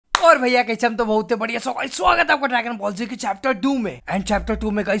और भैया कैसे हम तो बहुत बढ़िया। सो गाइस स्वागत है आपका ड्रैगन बॉल जी के चैप्टर 2 में। एंड चैप्टर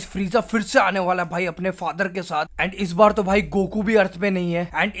 2 में गाइस फ्रीजा फिर से आने वाला है भाई अपने फादर के साथ। एंड इस बार तो भाई गोकू भी अर्थ पे नहीं है।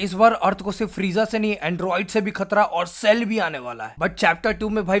 एंड इस बार अर्थ को सिर्फ फ्रीजा से नहीं एंड्रॉइड से भी खतरा और सेल भी आने वाला है। बट चैप्टर 2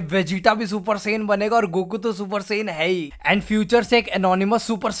 में भाई वेजिटा भी सुपर सैयन बनेगा और गोकू तो सुपर सैयन है ही। एंड फ्यूचर से एक एनोनिमस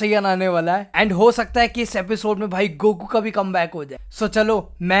सुपर सैयन आने वाला है। एंड हो सकता है कि इस एपिसोड में भाई गोकू का भी कमबैक हो जाए। सो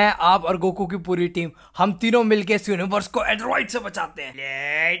चलो मैं आप और गोकू की पूरी टीम हम तीनों मिलकर इस यूनिवर्स को एंड्रॉइड से बचाते हैं।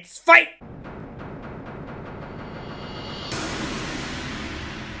 Let's fight.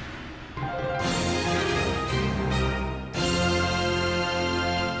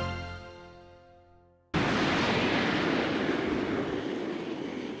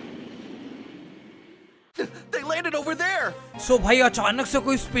 They landed over there. सो भाई अचानक से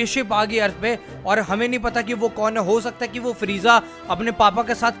कोई स्पेसशिप आ गई अर्थ पे और हमें नहीं पता कि वो कौन है। हो सकता है कि वो फ्रीजा अपने पापा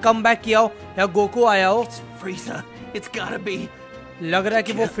के साथ कम बैक किया हो या गोकू आया हो। It's Frieza. It's gotta be. लग रहा है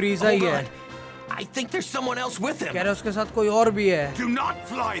कि वो फ्रीजा ही है। I think there's someone else with him. कह रहा है उसके साथ कोई और भी है। Do not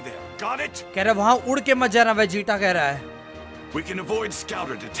fly there. Got it? कह रहा है वहाँ उड़ के मत जाना। वेजिटा कह रहा है We can avoid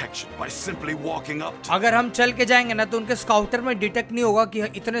scouter detection by simply walking up to. अगर हम चल के जाएंगे ना तो उनके स्काउटर में डिटेक्ट नहीं होगा कि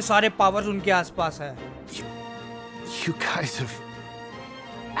इतने सारे पावर्स उनके आसपास है। You guys have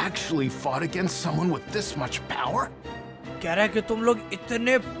actually fought against someone with this much power? कह रहा है कि तुम लोग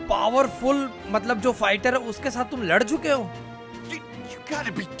इतने पावरफुल मतलब जो फाइटर है उसके साथ तुम लड़ चुके हो। You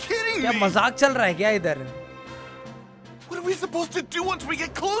gotta be kidding क्या me! मजाक चल रहा है क्या इधर? What are we supposed to do once we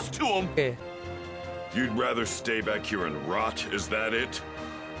get close to him? You'd rather stay back here and rot? Is that it?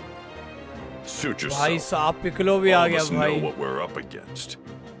 Suit yourself. भाई साहब पिकलो भी आ All of गया us know भाई। what we're up against.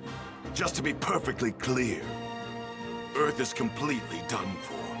 Just to be perfectly clear, Earth is completely done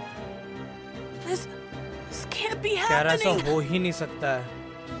for. This can't be कह रहा happening. ऐसा हो ही नहीं सकता है।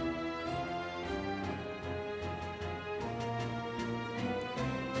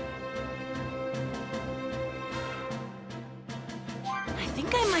 I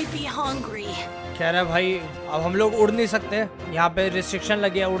think I might be hungry. कह रहा है भाई अब हम लोग उड़ नहीं सकते, यहाँ पे रिस्ट्रिक्शन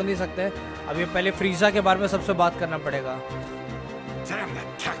लगी है, उड़ नहीं सकते। अब ये पहले फ्रीजा के बारे में सबसे बात करना पड़ेगा। Damn that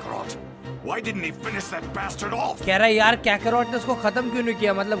Kakarot! Why didn't he finish that bastard off? कह रहा है यार कैकरॉट ने इसको खत्म क्यों नहीं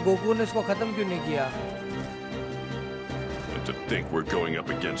किया, मतलब गोकू ने इसको खत्म क्यों नहीं किया। And to think we're going up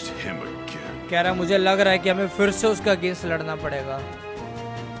against him again. कह रहा है मुझे लग रहा है कि हमें फिर से उसका अगेंस्ट लड़ना पड़ेगा।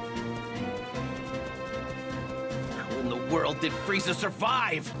 How in the world did Frieza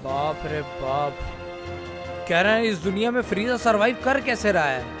survive? बाप रे बाप। कह रहा है इस दुनिया में फ्रीजा सरवाइव कर कैसे रहा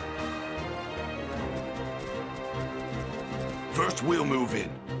है। First we'll move in.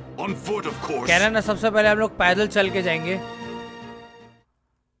 On foot, of course. कह रहा है ना सबसे पहले हम लोग पैदल चल के जाएंगे।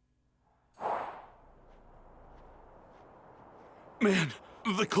 Man,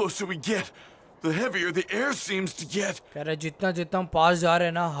 the closer we get, the heavier the air seems to get. कह रहा है जितना जितना हम पास जा रहे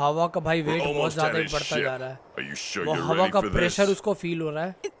हैं ना हवा का भाई वेट बहुत Almost ज्यादा at ही his बढ़ता जा ship. रहा है। Are you sure वो you're हवा ready का for प्रेशर this? उसको फील हो रहा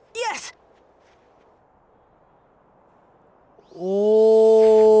है। Yes. O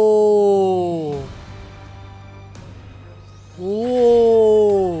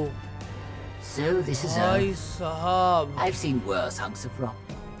So this is भाई साहब I've seen worse hunks of rock.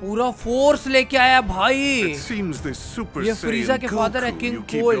 पूरा फोर्स लेके आया भाई। It seems this Super ये फ्रीजा Saiyan के फादर है Goku king you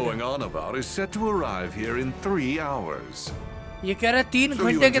keep cold. going on about is set to arrive here in 3 hours. ये कह रहा है 3 So you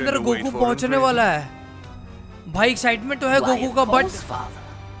घंटे के अंदर intend to wait Goku for him, पहुंचने Frieza? वाला है। भाई एक्साइटमेंट तो है Why, गोकू of का but course, father.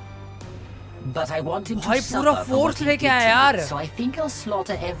 But I want him to भाई पूरा suffer for force what he लेके did आया to me, यार। so I think I'll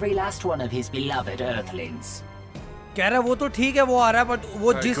slaughter every last one of his beloved Earthlings. कह रहा है वो तो ठीक है वो आ रहा है बट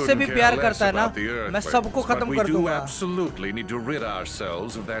वो I जिससे couldn't भी care प्यार less करता है ना about the मैं Earthlings, सबको but खत्म we कर do दूंगा। absolutely need to rid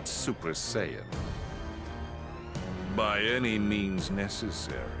ourselves of that Super Saiyan. By any means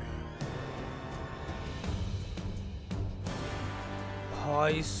necessary.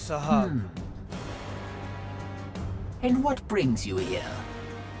 भाई साहब And what brings you here,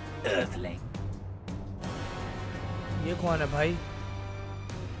 Earthling? ये कौन है भाई?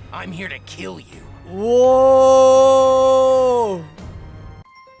 I'm here to kill you. वो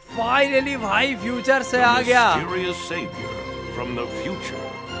फाइनली भाई फ्यूचर से आ गया। Mysterious savior from the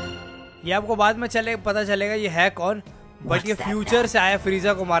future. ये आपको बाद में पता चलेगा ये है कौन, बट ये What's that फ्यूचर now? से आया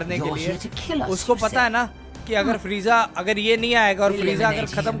फ्रीजा को मारने के You're लिए। here to kill us, उसको you पता है ना कि अगर फ्रीजा अगर ये नहीं आएगा और फ्रीजा अगर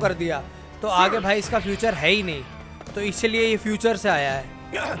Eliminate खत्म him. कर दिया तो आगे भाई इसका फ्यूचर है ही नहीं, तो इसलिए ये फ्यूचर से आया है।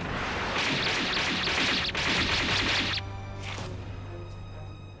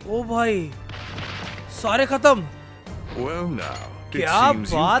 ओ भाई सारे खत्म। Well now, it क्या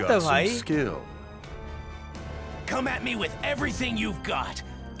seems you've बात है got some भाई। skill. Come at me with everything you've got.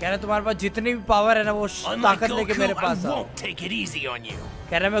 कह रहा तुम्हारे पास जितनी भी पावर है ना वो Unlike ताकत लेके मेरे Goku, I पास आओ। won't take it easy on you.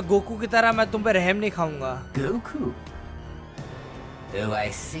 कह रहा मैं गोकू की तरह मैं तुम पे रहम नहीं खाऊंगा। Goku? Oh, I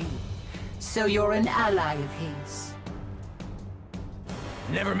see. So you're an ally of his.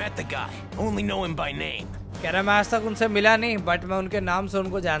 Never met the guy. Only know him by name. कह रहा मैं आज तक उनसे मिला नहीं, बट मैं उनके नाम से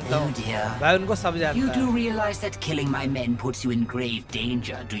उनको जानता हूँ। भाई उनको सब जानता है। You do realize that killing my men puts you in grave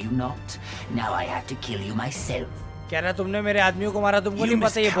danger, do you not? Now I have to kill you myself. कह रहा तुमने मेरे आदमियों को मारा, तुमको नहीं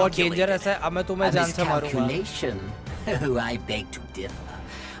पता ये बहुत डेंजरस है, अब मैं तुम्हें जान से मारूंगा। Oh, I beg to differ.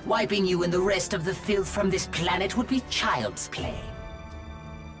 Wiping you and the rest of the filth from this planet would be child's play.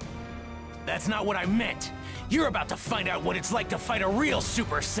 That's not what I meant. You're about to find out what it's like to fight a real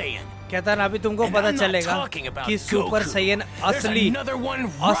Super Saiyan. कहता ना अभी तुमको पता चलेगा कि super Saiyan असली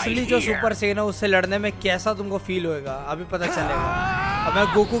जो super Saiyan है उससे लड़ने में कैसा तुमको फील होएगा, अभी पता चलेगा। अब मैं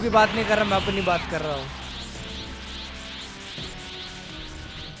गोकू की बात नहीं कर रहा, मैं अपनी बात कर रहा हूँ।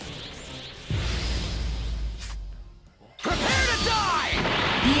 Prepare to die!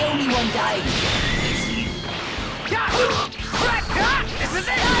 The only one dying is you. This is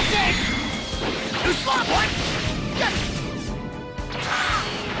it! You slow, what?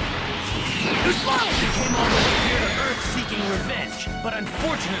 You slow! You came all the way here to Earth seeking revenge, but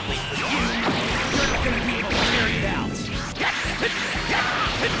unfortunately for you, you're not going to be able to carry it out.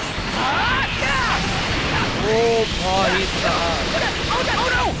 Oh, भाई साहब! Oh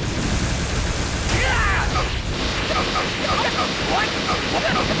no!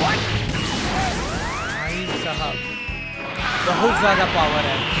 भाई साहब, बहुत ज्यादा power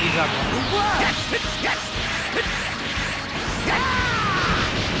है फ्रीजा का।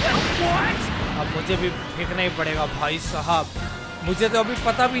 अब मुझे भी फेंकना ही पड़ेगा भाई साहब। मुझे तो अभी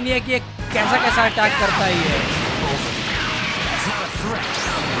पता भी नहीं है कि ये कैसा कैसा अटैक करता है ये।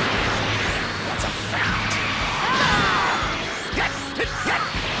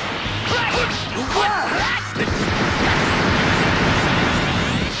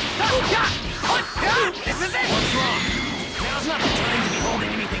 This is it! What's wrong? Now's not the time to be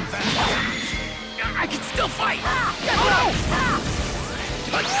holding anything back. I can still fight! Oh no!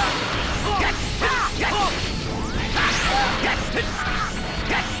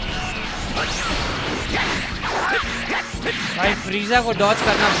 भाई फ्रीजा को डॉज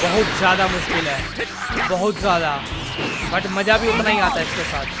करना बहुत ज्यादा मुश्किल है, बहुत ज्यादा, बट मजा भी उतना ही आता है इसके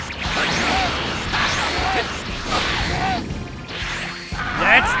साथ।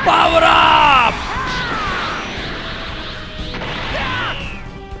 Let's power up!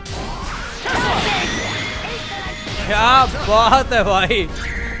 क्या बात है भाई,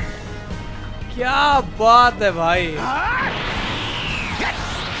 क्या बात है भाई,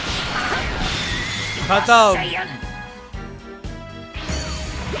 खत्म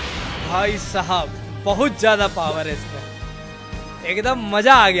भाई साहब। बहुत ज्यादा पावर है इसमें, एकदम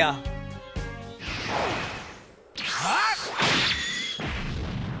मजा आ गया।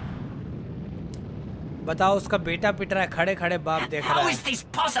 बताओ उसका बेटा पिट रहा है, खड़े खड़े बाप देख रहा है।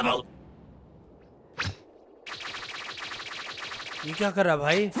 ये क्या कर रहा है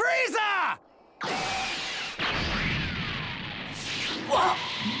भाई?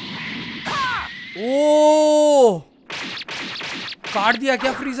 ओ काट दिया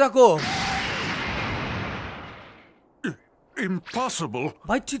क्या फ्रीजा को? Impossible.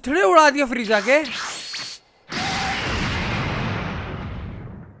 भाई चिथड़े उड़ा दिया फ्रीजा के।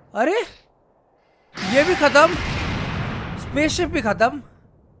 अरे ये भी खत्म, स्पेसशिप भी खत्म,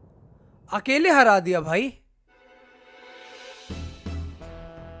 अकेले हरा दिया भाई।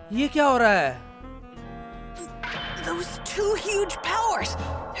 ये क्या हो रहा है? Those two huge powers,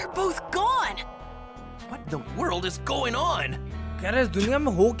 they're both gone. What in the world is going on? कह रहे इस दुनिया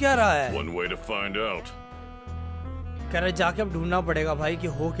में हो क्या रहा है? One way to find out. कह रहे जाके अब ढूंढना पड़ेगा भाई कि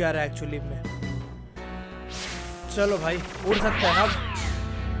हो क्या रहा है एक्चुअली में। चलो भाई उड़ सकते हैं अब।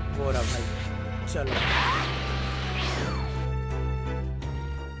 हो रहा भाई, चलो।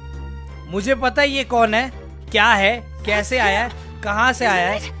 मुझे पता है ये कौन है, क्या है, कैसे आया है, कहाँ से आया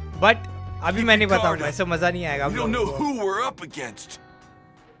है, बट अभी मैं नहीं बताऊंगा, ऐसे मजा नहीं आएगा। We don't know who we're up against.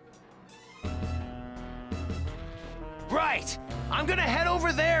 Right. I'm gonna head over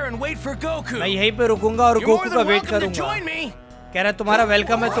there and wait for GOKU. मैं यहीं पे रुकूंगा और गोकू का वेट करूंगा। कह रहा तुम्हारा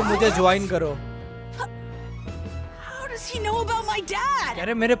वेलकम है, तुम मुझे ज्वाइन करो। How does he know about my dad? कह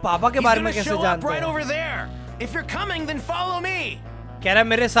रहे मेरे पापा के बारे में कैसे जानते हैं? If you're coming, then follow me. कह रहा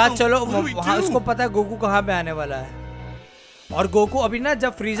मेरे साथ चलो, वहाँ उसको पता है गोकू कहाँ पे आने वाला है। और गोकू अभी ना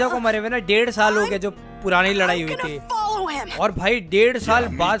जब फ्रीजा को मरे हुए ना 1.5 साल हो गए जो पुरानी लड़ाई हुई थी, और भाई 1.5 साल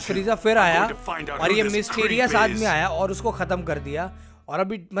बाद फ्रीजा फिर आया और ये मिस्टीरियस आदमी आया और उसको खत्म कर दिया। और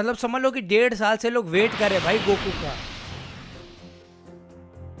अभी मतलब समझ लो कि 1.5 साल से लोग वेट कर रहे भाई गोकू का।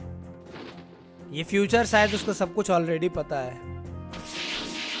 ये फ्यूचर शायद उसको सब कुछ ऑलरेडी पता है।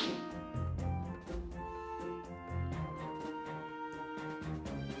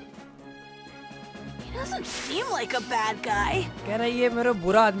 He doesn't seem like a bad guy. कह रहा है ये मेरा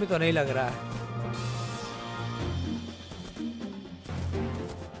बुरा आदमी तो नहीं लग रहा है।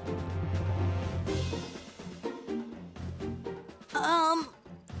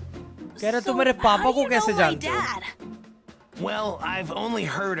 कह रहा तू मेरे पापा को कैसे जानते हो? Well, I've only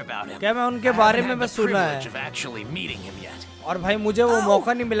heard about him. क्या मैं उनके बारे में सुना है? Of actually meeting him yet. और भाई मुझे वो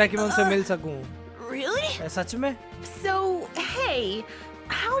मौका नहीं मिला कि मैं उनसे मिल सकूं। Really? सच में? So, hey,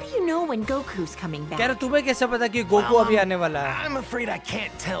 how do you know when Goku's coming back? कह रहा तुम्हें कैसे पता कि गोकू अभी आने वाला है? I'm afraid I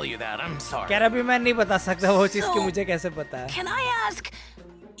can't tell you that. I'm sorry. कह रहा अभी मैं नहीं बता सकता वो चीज कि मुझे कैसे पता है। Can I ask?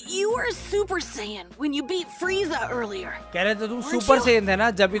 You were a Super Saiyan when you beat Frieza earlier. कह रहे तो तुम सुपर सैयन थे ना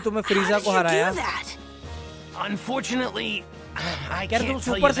जब भी तुम्हें फ्रीजा को हराया। Unfortunately, I कह रहा तुम can't tell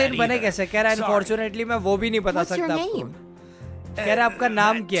super you Saiyan that बने either. कैसे? कह रहा अनफॉर्चुनेटली मैं वो भी नहीं बता What's your सकता आपको। name? कह रहा आपका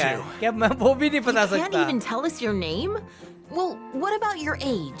नाम क्या है? क्या मैं वो भी नहीं बता You can't सकता। even tell us your name? Well, what about your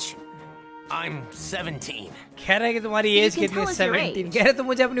age? I'm 17. कह रहा है कि तुम्हारी You एज can कितनी है? tell us your 17। age. कह रहे तुम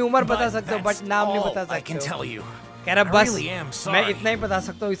मुझे अपनी उम्र बता But सकते हो that's बट नाम नहीं बता all I can सकते tell हो। you. कह रहा I बस really am sorry. मैं इतना ही बता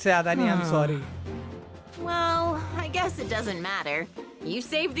सकता हूँ, इससे ज्यादा नहीं। I'm sorry। Well, I guess it doesn't matter. You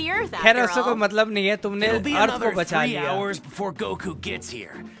saved the Earth कह रहा after उससे कोई all. मतलब नहीं है, तुमने It'll be अर्थ को another बचा 3 लिया। hours before Goku gets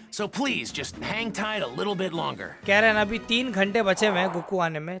here. So please, just hang tight a little bit longer. कह रहे हैं ना अभी 3 घंटे बचे हुए हैं गोकू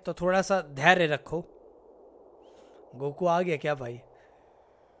आने में, तो थोड़ा सा धैर्य रखो। गोकू आ गया क्या भाई?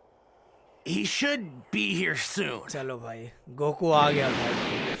 He should be here soon. चलो भाई, गोकू आ गया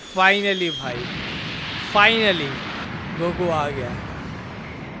भाई। फाइनली भाई, फाइनली गोकू आ गया।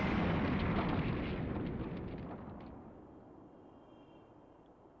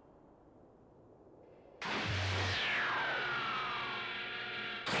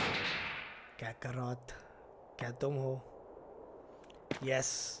 काकारोट, क्या तुम हो? Yes,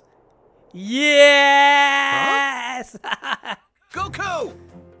 yes. Goku!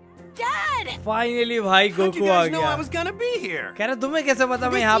 Dad! Finally भाई How'd Goku you uh guys know I गया। was gonna be here? कह रहा तुम्हें कैसे पता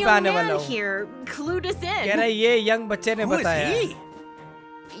मैं This यहाँ पे young आने वाला man हूँ? here clued us कह in. रहा ये यंग बच्चे ने Who is बताया। he?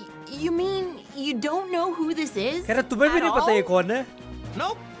 You mean you don't know who this is? कह रहा तुम्हें भी at नहीं पता ये all? कौन है?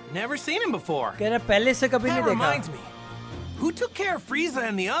 Nope, never seen him before. कह रहा पहले से कभी That नहीं देखा। reminds me. Who took care of Frieza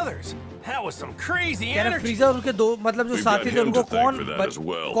and the others? That was some crazy कह रहा energy. फ्रीजा और उनके दो मतलब जो We've got साथी थे him उनको to thank for that as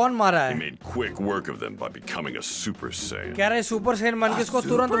well. कौन मारा He है? made quick work of them by becoming a Super Saiyan. कह रहा है सुपर सैयन बन के इसको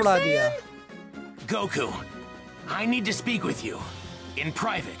तुरंत Super उड़ा दिया। Goku, I need to speak with you. In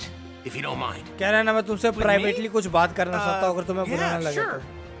private, if you don't mind. कह रहा है ना मैं तुमसे प्राइवेटली कुछ बात करना चाहता हूँ अगर तुम्हें बुरा ना लगे sure.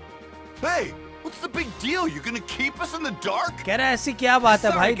 तो। Hey, what's the big deal? You gonna keep us in the dark? कह रहा है ऐसी क्या बात है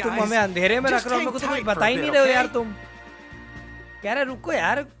Sorry, भाई, तुम guys. हमें अंधेरे में रख Just रहे हो, मेरे hang को तो कुछ tight बता for ही a नहीं bit, रहे हो okay? यार तुम। कह रहा है रुको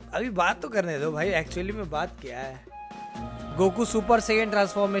यार, अभी बात तो करने दो भाई। एक्चुअली में बात क्या है? Goku super Saiyan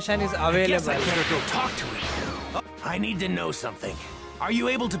transformation is I guess I available. better go talk to him. I need to know something. Are you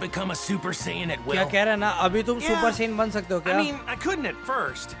able to become a Super Saiyan at क्या will? कह रहा है ना अभी तुम Yeah. सुपर सैयन बन सकते हो I क्या? mean, I couldn't at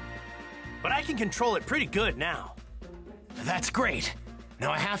first, but I can control it pretty good now. That's great.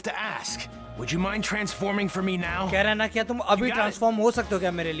 Now I have to ask, would you mind transforming for me now? कह रहा है ना क्या तुम अभी got it. ट्रांसफॉर्म हो सकते हो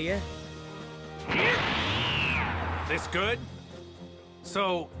क्या मेरे लिए? This good? So,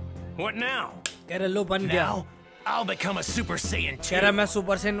 what now? कह रहा लो बन गया। Now, I'll become a Super Saiyan कह रहा 2. मैं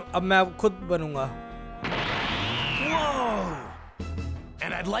सुपर सैयन अब मैं खुद बनूंगा। Whoa! And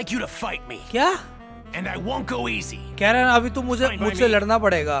I'd like you to fight me. क्या? And I won't go easy. कह रहा है ना अभी तुम Fine by मुझसे me. लड़ना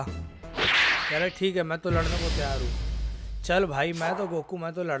पड़ेगा। कह रहा है ठीक है मैं तो लड़ने को तैयार हूँ। चल भाई मैं तो गोकू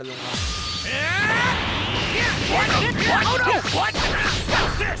मैं तो लड़ लूंगा। What? What?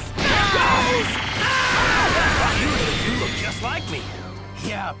 What's this? You look just like me.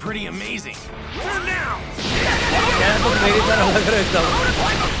 Yeah, pretty amazing. Turn now. कह रहा तुम मेरी तरह लग रहे हो एकदम।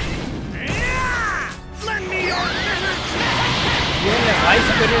 Lend me your energy. ये ले भाई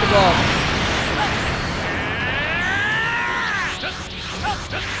spirit bomb.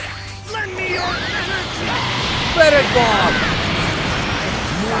 Lend me your energy. Spirit bomb.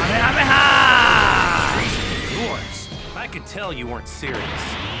 Yours. I could tell you weren't serious.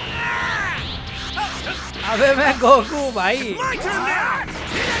 अबे मैं गोकू भाई। My turn now.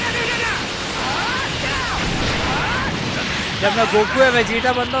 जब मैं गोकू या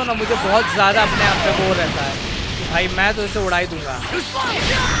वेजिटा बनता हूँ ना मुझे बहुत ज्यादा अपने आप पे वो रहता है कि भाई मैं तो इसे उड़ा ही दूंगा।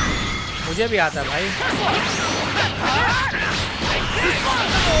 मुझे भी आता है भाई,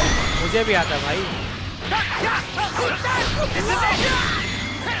 मुझे भी आता है भाई।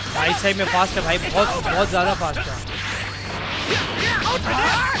 भाई सही में फास्ट है भाई, बहुत बहुत ज्यादा फास्ट है।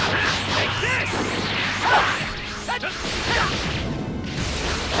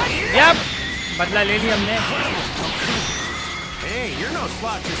 यप, बदला ले लिया हमने। Hey, you're no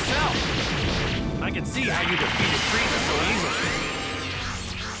slouch yourself. I can see how you defeated Frieza so easily.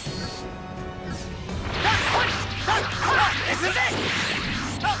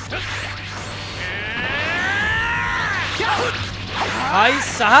 भाई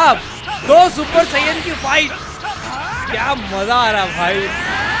साहब 2 सुपर सैयन की फाइट, क्या मजा आ रहा भाई।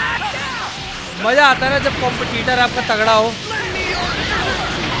 मजा आता है ना जब कॉम्पिटिटर आपका तगड़ा हो।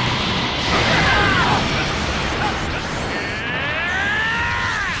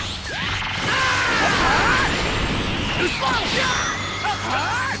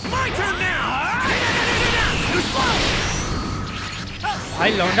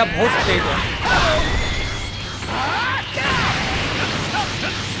 भाई लौंडा बहुत तेज है।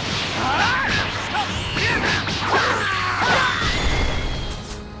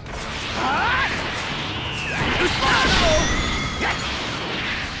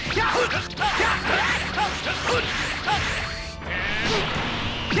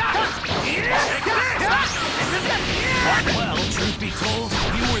 Well, truth be told,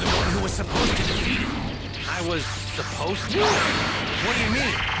 you were the one who was supposed to defeat him. I was supposed to? What do you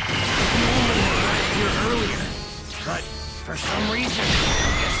mean? You only arrived here earlier. But for some reason,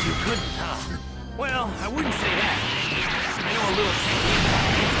 I guess you couldn't, huh? Well, I wouldn't say that. I know a little technique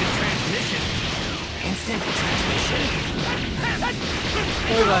called instant transmission. Instant transmission?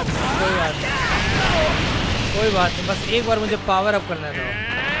 कोई बात नहीं, बस एक बार मुझे power up करना था।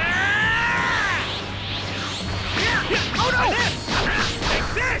 Oh no! Like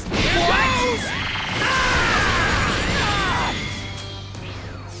this! What?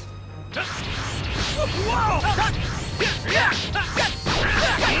 Whoa! What?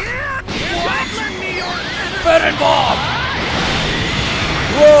 Lend me your Baron Bomb!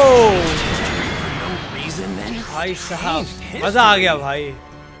 Whoa! No reason then? भाई साहब मजा आ गया भाई।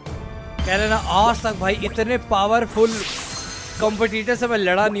 कह रहे ना आज तक भाई इतने पावरफुल कॉम्पिटिटर से मैं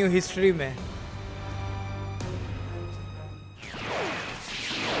लड़ा नहीं हूँ हिस्ट्री में।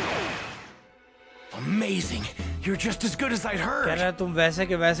 Amazing. You're just as good as I'd heard. कह रहा तुम वैसे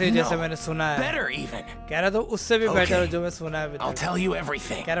के वैसे ही जैसे मैंने सुना है। Better even. कह रहा तुम उससे भी बेटर हो जो मैं सुना है अभी तक। I'll tell you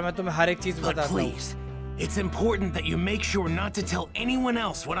everything. कह रहा मैं तुम्हें हर एक चीज बताता हूँ। Please, it's important that you make sure not to tell anyone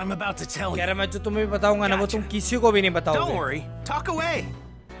else what I'm about to tell कह you. रहा मैं जो तुम्हें बताऊंगा ना वो तुम किसी को भी नहीं बताओगे। Don't worry. Talk away.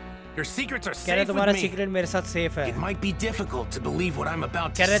 Your secrets are कह रहा safe with तुम्हारा me. सीक्रेट मेरे साथ सेफ है। It might be difficult to believe what I'm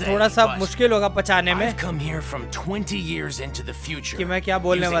about to कह रहे say, थोड़ा सा but मुश्किल होगा पचाने में I've come here from 20 years into the future. कि मैं क्या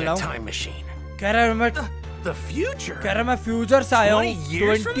बोलने using वाला a हूँ। time machine. कह रहा मैं The future? कह रहा मैं फ्यूचर से आया हूँ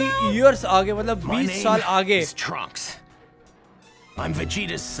 20 years आगे, मतलब My 20 name साल आगे। is Trunks. I'm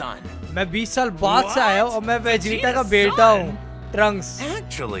Vegeta's son. मैं 20 साल बाद से आया हूँ और मैं वेजिटा का बेटा हूँ, Trunks.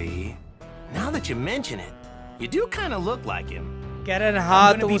 Actually, now that you mention it, you do kind of look like him. कह रहे हैं हाँ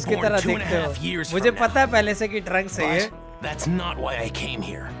I'm gonna तुम be उसकी born तरह 2.5 दिखते years हो। मुझे from पता है पहले से कि ट्रंक्स है ये। But that's not why I came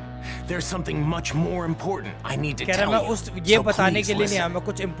here. There's something much more important I need to कह रहा tell मैं you. उस ये So बताने please के लिए नहीं आया, listen. मैं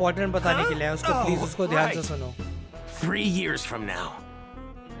कुछ इम्पोर्टेंट बताने के लिए आया। उसको प्लीज उसको ध्यान से सुनो। 3 years from now,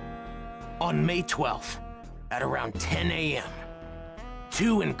 on May 12th, at around 10 a.m.,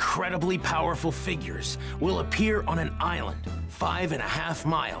 2 incredibly powerful figures will appear on an island 5.5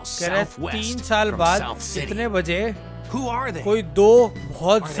 miles कह रहे southwest 3 साल from बाद South City. इतने बजे Who are they? कोई 2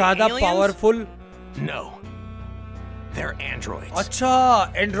 बहुत Are they ज्यादा aliens? Powerful. No, they're androids. अच्छा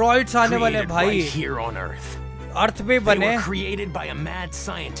एंड्रॉइड्स आने वाले Created भाई right here on Earth. अर्थ पे They बने। were created by a mad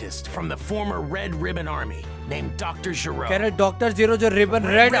scientist from the former Red Ribbon Army named Dr. कह Giro. रहे डॉक्टर जीरो जो ribbon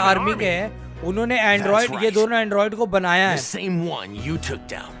red Ribbon army Army. के हैं, उन्होंने एंड्रॉइड right. ये दोनों एंड्रॉइड को बनाया The है। same one you took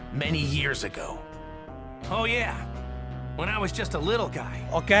down many years ago. Oh yeah, when I was just a little guy.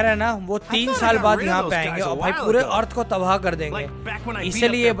 और कह रहे हैं ना वो 3 thought I साल got बाद rid of यहाँ those पे आएंगे guys a और भाई while पूरे ago. अर्थ को तबाह कर देंगे। Like back when I beat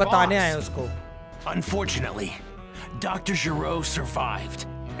इसीलिए up their बताने boss. आए उसको। Unfortunately, Dr. Giro survived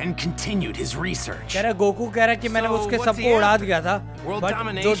and continued his research. कह रहा गोकू कह रहा कि मैंने So, उसके what's सबको the उड़ा answer? दिया था, World बट जो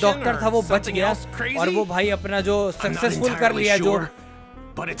domination डॉक्टर था वो or बच something गया else crazy? और वो भाई अपना जो I'm not सक्सेसफुल कर entirely लिया जो sure,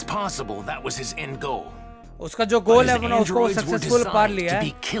 but it's possible that was his end goal. उसका जो But गोल his है वो उसको androids were successful par designed लिया to है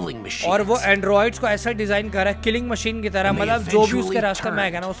be killing और वो machines. एंड्रॉइड्स को ऐसा डिजाइन कर रहा है किलिंग मशीन की तरह, And they मतलब जो भी उसके eventually रास्ते में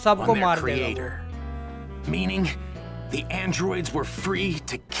आएगा ना वो turned सबको on their मार देगा। creator. Meaning, the androids were free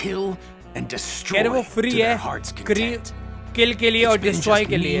to kill and कह destroy रहे वो to फ्री their है heart's content. किल के लिए और It's been डिस्ट्रॉय just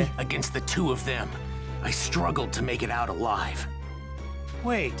के लिए। me against the two of them. I struggled to make it out alive.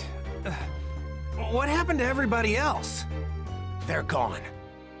 Wait, what happened to everybody else? They're gone.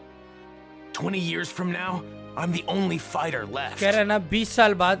 20 years from now, I'm the only fighter left. कह रहे ना 20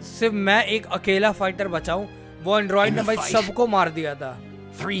 साल बाद सिर्फ मैं एक अकेला फाइटर बचा हूँ। वो एंड्रॉइड ने भाई सबको मार दिया था।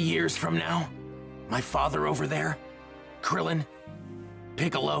 3 years from now, my father over there, Krillin,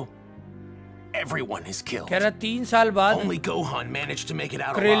 Piccolo, everyone is killed. कह रहा 3 साल बाद Only Gohan managed to make it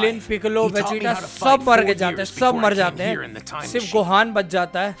out Krillin, alive. Piccolo, He taught me Vegeta how to सब fight मर 4 के जाते हैं, years सब before मर I came जाते here in the हैं, time सिर्फ machine. गोहान बच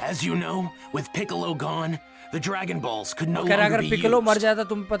जाता है। As you know, with Piccolo gone, The Dragon Balls could no कह रहा longer अगर be पिकलो मर used. जाता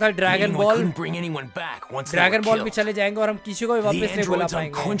तुम्हें पता है dragon Meaning we ball couldn't bring anyone back once they were dragon ball भी killed. चले जाएंगे और हम किसी को भी The वापस नहीं बुला android's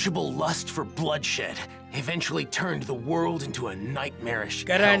पाएंगे unquenchable lust for bloodshed eventually turned the world into a nightmarish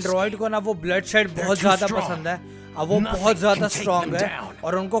कह रहा है एंड्रॉइड को ना वो ब्लड शेड बहुत ज्यादा पसंद है अब वो बहुत ज्यादा स्ट्रांग है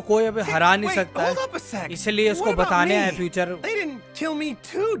और उनको कोई अभी हरा नहीं सकता है इसलिए उसको बताने आए future They didn't kill me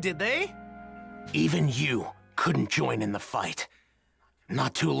too, did they? Even you couldn't join in the fight.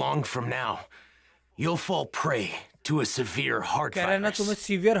 Not too long from now, you'll fall prey to a severe heart कह रहा है ना virus. तुम्हें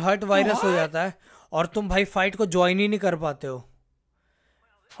सीवियर हार्ट वायरस हो जाता है और तुम भाई फाइट को ज्वाइन ही नहीं कर पाते हो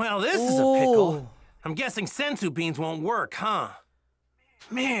Well, this is a pickle. I'm guessing sensu beans won't work, huh?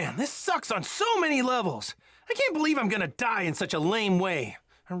 Man, this sucks on so many levels. I can't believe I'm gonna die in such a lame way.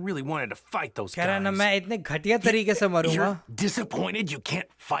 I really wanted to fight those कह रहा है ना guys. मैं इतने घटिया तरीके से मरूंगा You're disappointed you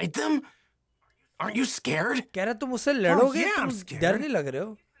can't fight them? Aren't you scared? कह रहा तुम उससे लड़ोगे yeah, I'm तुम scared. डर नहीं लग रहे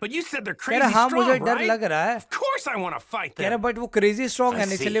हो But you said they're कह crazy रहा हाँ strong, मुझे डर right? लग रहा है Of course I want to fight कह रहा them. बट वो क्रेजी स्ट्रॉन्ग है I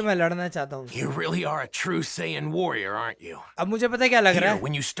see. इसलिए मैं लड़ना चाहता हूँ You really are a true Saiyan warrior, aren't you? अब मुझे पता है क्या लग रहा Here,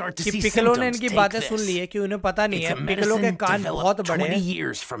 when you है start to कि see पिकलो ने symptoms, इनकी take बातें सुन this. ली है कि उन्हें पता नहीं It's है a पिकलो के medicine कान बहुत developed बड़े 20 हैं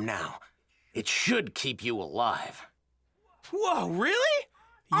years from now. It should keep you alive. Whoa, really?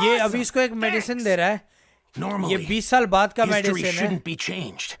 ये Awesome. अभी इसको एक मेडिसिन दे रहा है ये Normally, 20 साल बाद का history मेडिसिन है shouldn't be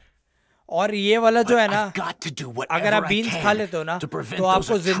changed. और ये वाला जो है ना I've got to do अगर आप whatever I बीन्स खा can लेते हो ना to prevent तो those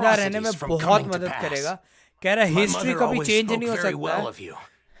आपको जिंदा रहने में atrocities from बहुत coming to मदद pass. करेगा कह रहा है My हिस्ट्री mother कभी always चेंज spoke नहीं हो very सकता well है of you.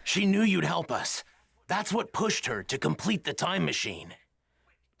 She knew you'd help us. That's what pushed her to complete the time machine.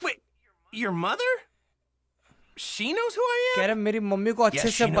 Wait, your mother? She knows who I कह am? रहे मेरी mummy को अच्छे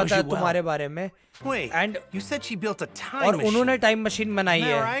Yes, से she knows पता है you well. तुम्हारे बारे में Wait, And- you said she built a time और machine. उन्होंने टाइम मशीन बनाई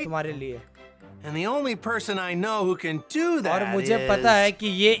Isn't that है right? तुम्हारे लिए And the only person I know who can do that और मुझे is... पता है कि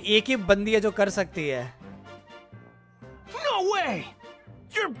ये एक ही बंदी है जो कर सकती है No way!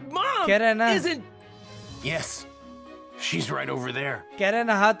 Your mom कह रहे हैं ना isn't... Yes, she's right over there. कह रहे हैं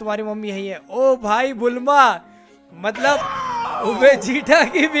ना हाँ तुम्हारी मम्मी यही है ओ भाई बुल्मा मतलब उबे जीठा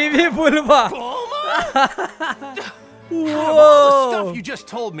की बीवी बुल्मा Out of all the stuff you just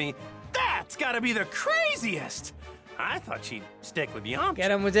told me, that's gotta be the craziest! I thought she'd stick with Yamcha. कह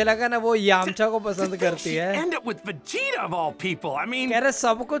रहे मुझे लगा ना वो यामचा को पसंद करती है End up with Vegeta of all people. I mean, कह रहे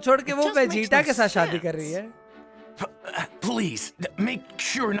सबको छोड़ के वो It just makes Vegeta no के साथ शादी sense. कर रही है Please, make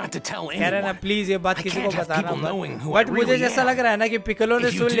sure not to tell कह रहे ना anyone. प्लीज ये बात I किसी को can't have बताना people knowing who I but मुझे really जैसा am. लग रहा है ना कि पिकलो ने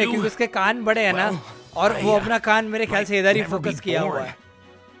If you सुन लिया do, क्योंकि उसके कान बड़े हैं ना well, और वो I, अपना कान मेरे ख्याल से इधर ही never be फोकस किया हुआ born. है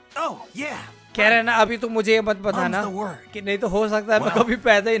oh, yeah. कह रहे ना अभी तो मुझे ये मत बताना the word. कि नहीं तो हो सकता है मैं Well, कभी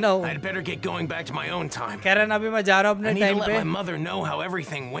पैदा ही ना हूँ I'd better get going back to my own time. कह रहे ना अभी मैं जा रहा हूँ I अपने need to टाइम let पे my mother know how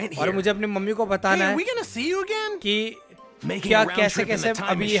everything went और here. मुझे अपनी मम्मी को Hey, बताना are है we gonna see you again? कि Making क्या a round कैसे trip in कैसे the time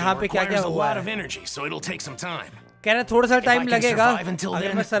अभी machine यहाँ पे क्या क्या requires a हुआ lot of है energy, so it'll take some time. कह रहे थोड़ा सा If I टाइम can लगेगा survive until अगर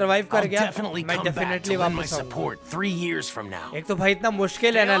then, मैं सरवाइव कर I'll गया definitely मैं come back definitely to lend my वापस आऊंगा support 3 years from now. एक तो भाई इतना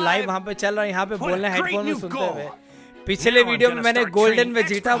मुश्किल है ना Stay लाइव alive. वहाँ पे चल रहा है यहाँ पे What a बोलना great हेडफोन में new सुनते goal. हुए पिछले Now I'm वीडियो में gonna मैंने start golden training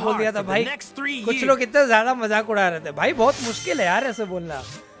Vegeta extra बोल दिया hard था for the भाई next 3 कुछ years. लोग इतना ज्यादा मजाक उड़ा रहे थे भाई बहुत मुश्किल है यार ऐसे बोलना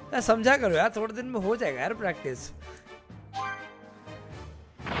यार समझा करो यार थोड़े दिन में हो जाएगा यार प्रैक्टिस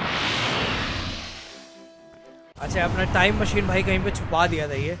अच्छा अपना टाइम मशीन भाई कहीं पे छुपा दिया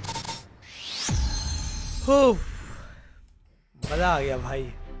था ये मजा आ गया भाई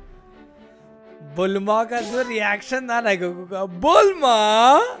बुल्मा का जो रिएक्शन था ना गोकू का बुल्मा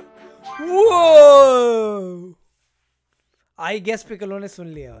वो आई गेस पिकलो ने सुन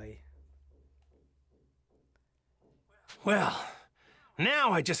लिया भाई Well, now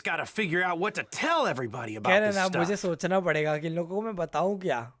I just gotta figure out what to tell everybody कह about रहे this ना मुझे stuff. सोचना पड़ेगा कि इन लोगों को मैं बताऊं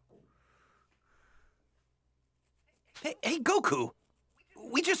क्या Hey, Goku!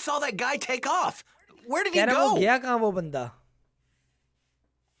 We just saw that guy take off. Where did he कह रहा वो go? गया कहाँ वो बंदा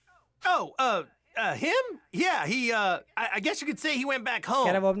Oh, him? Yeah, he, I guess you could say he went back कह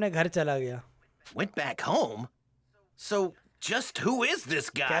रहा home. वो अपने घर चला गया Went back home? So, just who is this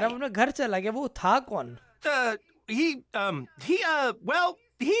कह रहा वो guy? अपने घर चला गया वो था कौन Well,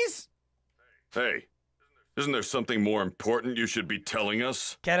 he's... Hey, isn't there something more important you should be telling us?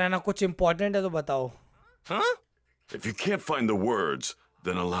 कह रहा ना कुछ इम्पोर्टेंट है तो बताओ Huh? If you can't find the words,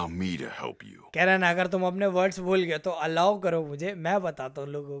 then allow me to help you. कह रहा ना अगर तुम अपने वर्ड्स भूल गए तो अलाउ करो मुझे मैं बताता हूँ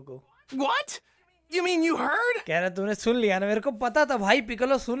लोगों को What? You mean you heard? कह रहा तूने सुन लिया ना मेरे को पता था भाई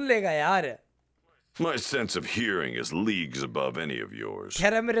पिकलो सुन लेगा यार My sense of hearing is leagues above any of yours. कह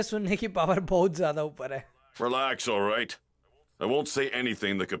रहा मेरे सुनने की पावर बहुत ज्यादा ऊपर है Relax, all right? I won't say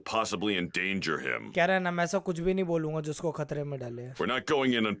anything that could possibly endanger him. कह रहा ना मैं ऐसा कुछ भी नहीं बोलूंगा जिसको खतरे में डाले We're not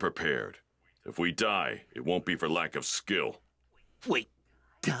going in unprepared. If we die, it won't be for lack of skill. Wait,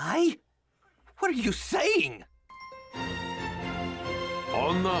 die? What are you saying? All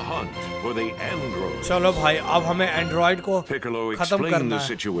on the hunt for the android. चलो भाई, अब हमें एंड्रॉइड को Piccolo खत्म explained करना the है।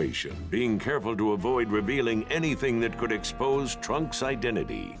 situation, being careful to avoid revealing anything that could expose Trunk's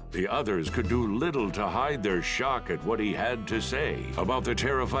identity. The others could do little to hide their shock at what he had to say about the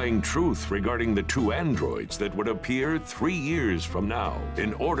terrifying truth regarding the two androids that would appear 3 years from now.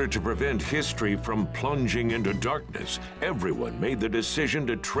 In order to prevent history from plunging into darkness, everyone made the decision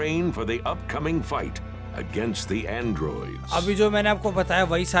to train for the upcoming fight against the androids. अभी जो मैंने आपको बताया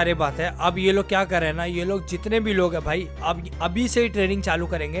वही सारी बात है। अब ये लोग क्या कर रहे हैं ना, ये लोग जितने भी लोग हैं भाई, अब अभी से ही ट्रेनिंग चालू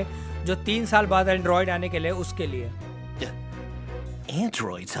करेंगे जो 3 साल बाद एंड्रॉइड आने के लिए, उसके लिए।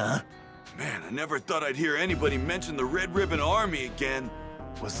 Androids, huh? Man, I never thought I'd hear anybody mention the Red Ribbon Army again.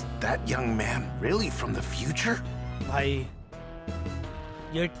 Was that young man really from the future? भाई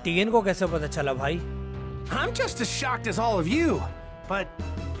ये टीएन को कैसे पता चला भाई? I'm just as shocked as all of you, but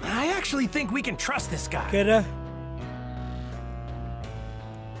I actually think we can trust this guy. कह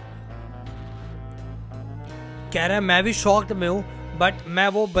रहा है मैं भी शॉक्ड में हूँ, बट मैं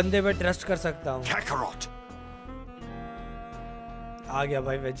वो बंदे पे ट्रस्ट कर सकता हूँ। Kakarot, आ गया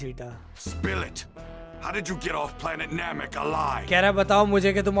भाई Vegeta. spill it. How did you get off planet Namek alive? कह रहा बताओ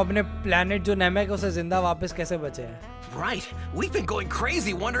मुझे कि तुम अपने प्लेनेट जो नैमेक है उसे जिंदा वापस कैसे बचे हैं? Right. We've been going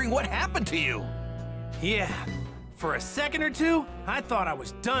crazy wondering what happened to you. Yeah. For a second or two, I thought I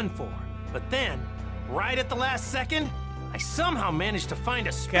was done for. But then, right at the last second, I somehow managed to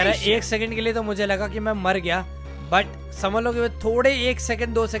find a कह रहा spaceship. 1 second के लिए तो मुझे लगा कि मैं मर गया, बट समझ लो कि थोड़े 1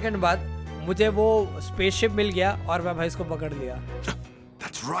 सेकंड 2 सेकंड बाद मुझे वो स्पेसशिप मिल गया और मैं भाई इसको पकड़ लिया।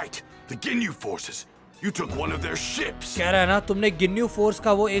 That's right. The GOKU forces. You took one of their ships. कह रहा है ना तुमने गिन्यू फोर्स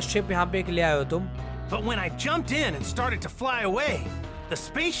का वो एक शिप यहाँ पे ले आए हो तुम। But when I jumped in and started to fly away, the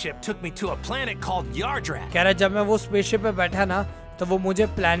spaceship took me to a planet called Yardrat. कह रहा जब मैं वो स्पेसशिप पे बैठा ना तो वो मुझे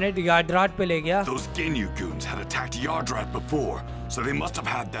प्लेनेट यार्ड्राट पे ले गया। Those GOKU goons had attacked Yardrat before, so they must have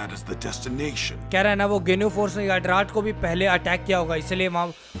had that as the destination. कह रहा है ना वो गिन्यू फोर्स ने यार्ड्राट को भी पहले अटैक किया होगा, इसलिए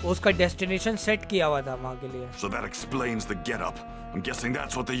वहाँ उसका डेस्टिनेशन सेट किया हुआ था वहाँ के लिए। So that explains the getup. I'm guessing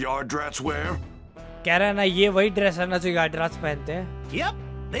that's what the Yardrats wear. कह रहा है ना ये वही ड्रेस है ना जो यार्ड्राट्स पहनते हैं। Yep,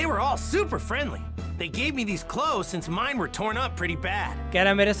 they were all super friendly. They gave me these clothes since mine were torn up pretty bad. कह रहा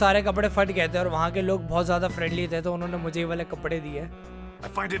है मेरे सारे कपड़े फट गए थे और वहाँ के लोग बहुत ज्यादा फ्रेंडली थे तो उन्होंने मुझे ये वाले कपड़े दिए। I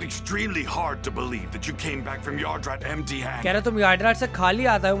find it extremely hard to believe that you came back from Yardrat empty-handed. कह रहा तुम यार्ड्राट से खाली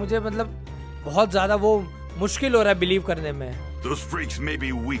आता है, मुझे मतलब बहुत ज्यादा वो मुश्किल हो रहा है बिलीव करने में। Those freaks may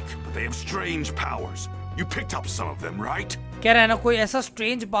be weak, but they have strange powers. You picked up some of them, right? कह रहा है ना कोई ऐसा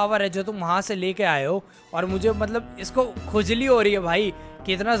स्ट्रेंज पावर है जो तुम वहां से लेके आए हो और मुझे मतलब इसको खुजली हो रही है भाई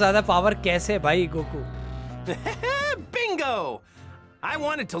कि इतना ज्यादा पावर कैसे भाई Goku. Bingo! I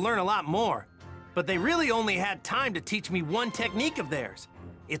wanted to learn a lot more, but they really only had time to teach me one technique of theirs.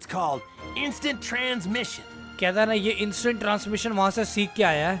 It's called instant transmission. कहता है ना ये इंस्टेंट ट्रांसमिशन वहां से सीख के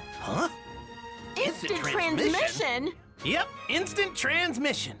आया है। Huh? Instant transmission? Yep, instant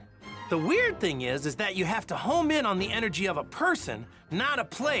transmission. The weird thing is that you have to home in on the energy of a person, not a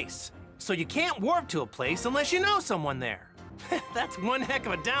place. So you can't warp to a place unless you know someone there. That's one heck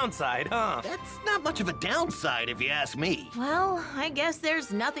of a downside, huh? That's not much of a downside if you ask me. Well, I guess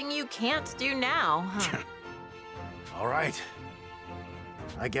there's nothing you can't do now. Huh? All right.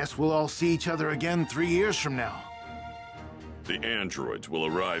 I guess we'll all see each other again 3 years from now. The androids will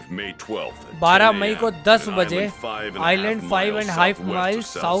arrive May 12th. 12 मई को 10 बजे island 5.5 mile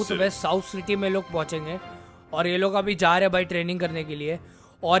south west south city में लोग पहुंचेंगे और ये लोग अभी जा रहे हैं भाई ट्रेनिंग करने के लिए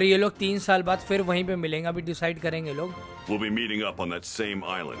और ये लोग 3 साल बाद फिर वहीं पे मिलेंगे, अभी डिसाइड करेंगे लोग। We'll be meeting up on that same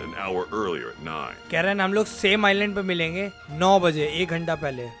island an hour earlier at 9. कह रहे हैं हम लोग सेम आइलैंड पे मिलेंगे 9 बजे, 1 घंटा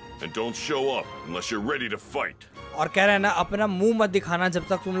पहले। And don't show up unless you're ready to fight. और कह रहे हैं ना अपना मुंह मत दिखाना जब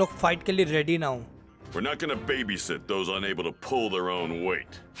तक तुम लोग फाइट के लिए रेडी ना हो। We're not gonna babysit those unable to pull their own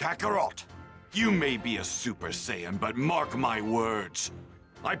weight. Kakarot, you may be a Super Saiyan, but mark my words.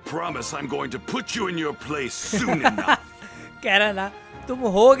 I promise I'm going to put you in your place soon enough. कह रहा है ना तुम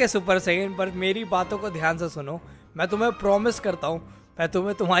होगे super Saiyan, पर मेरी बातों को ध्यान से सुनो, मैं तुम्हें प्रॉमिस करता हूँ मैं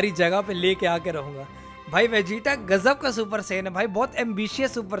तुम्हें तुम्हारी जगह पे लेके आके रहूंगा। भाई वेजिटा गजब का सुपर सैयन है भाई, बहुत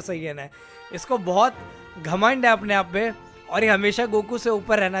एम्बिशियस सुपर सैयन है, इसको बहुत घमंड है अपने आप पे और ये हमेशा गोकू से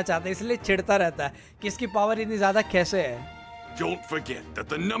ऊपर रहना चाहता है, इसलिए चिढ़ता रहता है कि इसकी पावर इतनी ज्यादा कैसे है। Don't forget that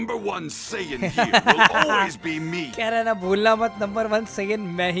the #1 Saiyan here will always be me. कह रहा है ना भूलना मत नंबर 1 सैयन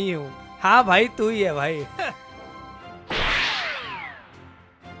मैं ही हूँ। हाँ भाई तू ही है भाई।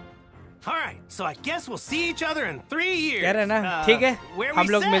 Alright, so I guess we'll see each other in 3 years. कह रहे हैं ना ठीक है हम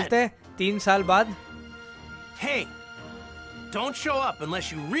लोग मिलते हैं 3 साल बाद। Hey, don't show up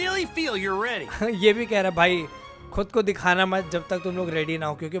unless you really feel you're ready. ये भी कह रहा है भाई खुद को दिखाना मत जब तक तुम लोग रेडी ना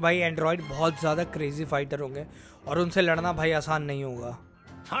हो, क्योंकि भाई एंड्रॉइड बहुत ज़्यादा क्रेजी फाइटर होंगे और उनसे लड़ना भाई आसान नहीं होगा।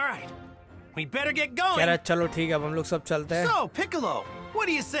 All right, we better get going. कह रहा चलो ठीक है अब हम लोग सब चलते हैं। So, Piccolo, what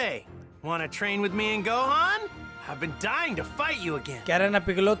do you say? Want to train with me and Gohan? I've been dying to fight you again. कह रहा ना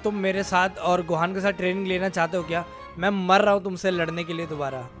पिकलो तुम मेरे साथ और गोहान के साथ ट्रेनिंग लेना चाहते हो क्या? मैं मर रहा हूँ तुमसे लड़ने के लिए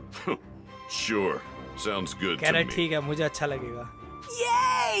दोबारा। Sure, sounds good कह to रहा me. ठीक है मुझे अच्छा लगेगा।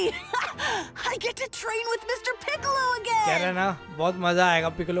 Yay! I get to train with Mr. Piccolo again. कह रहा ना बहुत मजा आएगा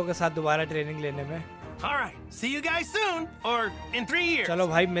पिकलो के साथ दोबारा ट्रेनिंग लेने में। All right, see you guys soon, or in 3 years. चलो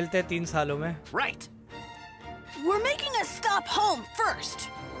भाई मिलते हैं 3 सालों में। Right. We're making a stop home first,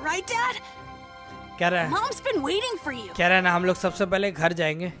 right, Dad? कह रहा है Mom's been waiting for you. कह रहा है ना हम लोग सबसे पहले घर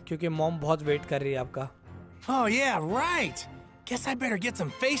जाएंगे क्योंकि मॉम बहुत वेट कर रही है आपका। Oh yeah, right. Guess I better get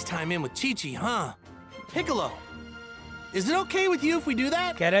some FaceTime in with Chi-Chi, huh? Piccolo, is it okay with you if we do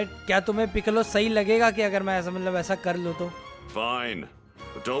that? कह रहा है क्या तुम्हें पिकलो सही लगेगा कि अगर मैं ऐसा मतलब ऐसा कर लूँ तो? Fine,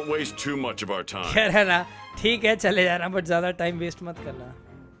 but don't waste too much of our time. कह रहा है ना ठीक है चले जाना बट ज्यादा टाइम वेस्ट मत करना।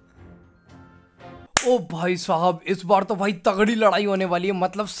 ओ भाई साहब इस बार तो भाई तगड़ी लड़ाई होने वाली है,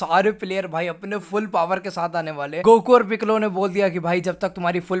 मतलब सारे प्लेयर भाई अपने फुल पावर के साथ आने वाले। गोकू और पिकलो ने बोल दिया कि भाई जब तक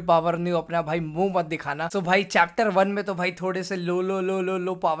तुम्हारी फुल पावर नहीं हो अपना भाई मुंह मत दिखाना। तो भाई चैप्टर 1 में तो भाई थोड़े से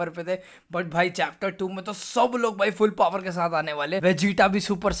लो पावर पे थे, बट भाई चैप्टर 2 में तो सब लोग भाई फुल पावर के साथ आने वाले। वेजिटा भी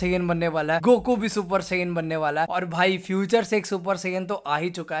सुपर सैयन बनने वाला है, गोकू भी सुपर सैयन बनने वाला है और भाई फ्यूचर से एक सुपर सैयन तो आ ही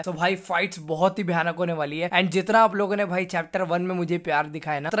चुका है। तो भाई फाइट्स बहुत ही भयानक होने वाली है। एंड जितना आप लोगों ने भाई चैप्टर 1 में मुझे प्यार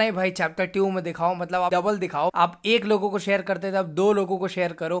दिखाया ना उतना ही भाई चैप्टर 2 में दिखाओ, मतलब आप डबल दिखाओ। आप 1 लोगों को शेयर करते थे अब 2 लोगों को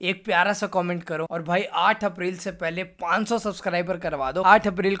शेयर करो, एक प्यारा सा कमेंट करो और भाई 8 अप्रैल से पहले 500 सब्सक्राइबर करवा दो। 8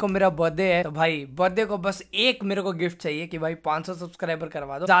 अप्रैल को मेरा बर्थडे है, तो भाई बर्थडे को बस एक मेरे को गिफ्ट चाहिए कि भाई 500 सब्सक्राइबर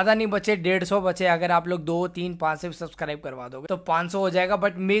करवा दो। ज्यादा नहीं बचे 150 बचे, अगर आप लोग 2, 3, 5 से सब्सक्राइब करवा दोगे तो 500 हो जाएगा।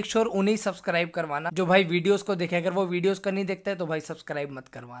 बट मेक श्योर उन्हीं सब्सक्राइब करवाना जो भाई वीडियोस को देखे, अगर वो वीडियोस का नहीं देखते तो भाई सब्सक्राइब मत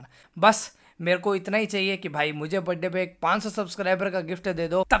करवाना। बस मेरे को इतना ही चाहिए कि भाई मुझे बर्थडे पे एक 500 सब्सक्राइबर का गिफ्ट दे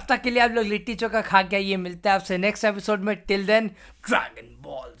दो। तब तक के लिए आप लोग लिट्टी चोखा खा के ये मिलता है आपसे नेक्स्ट एपिसोड में। टिल देन ड्रैगन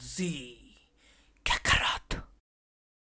बॉल जी।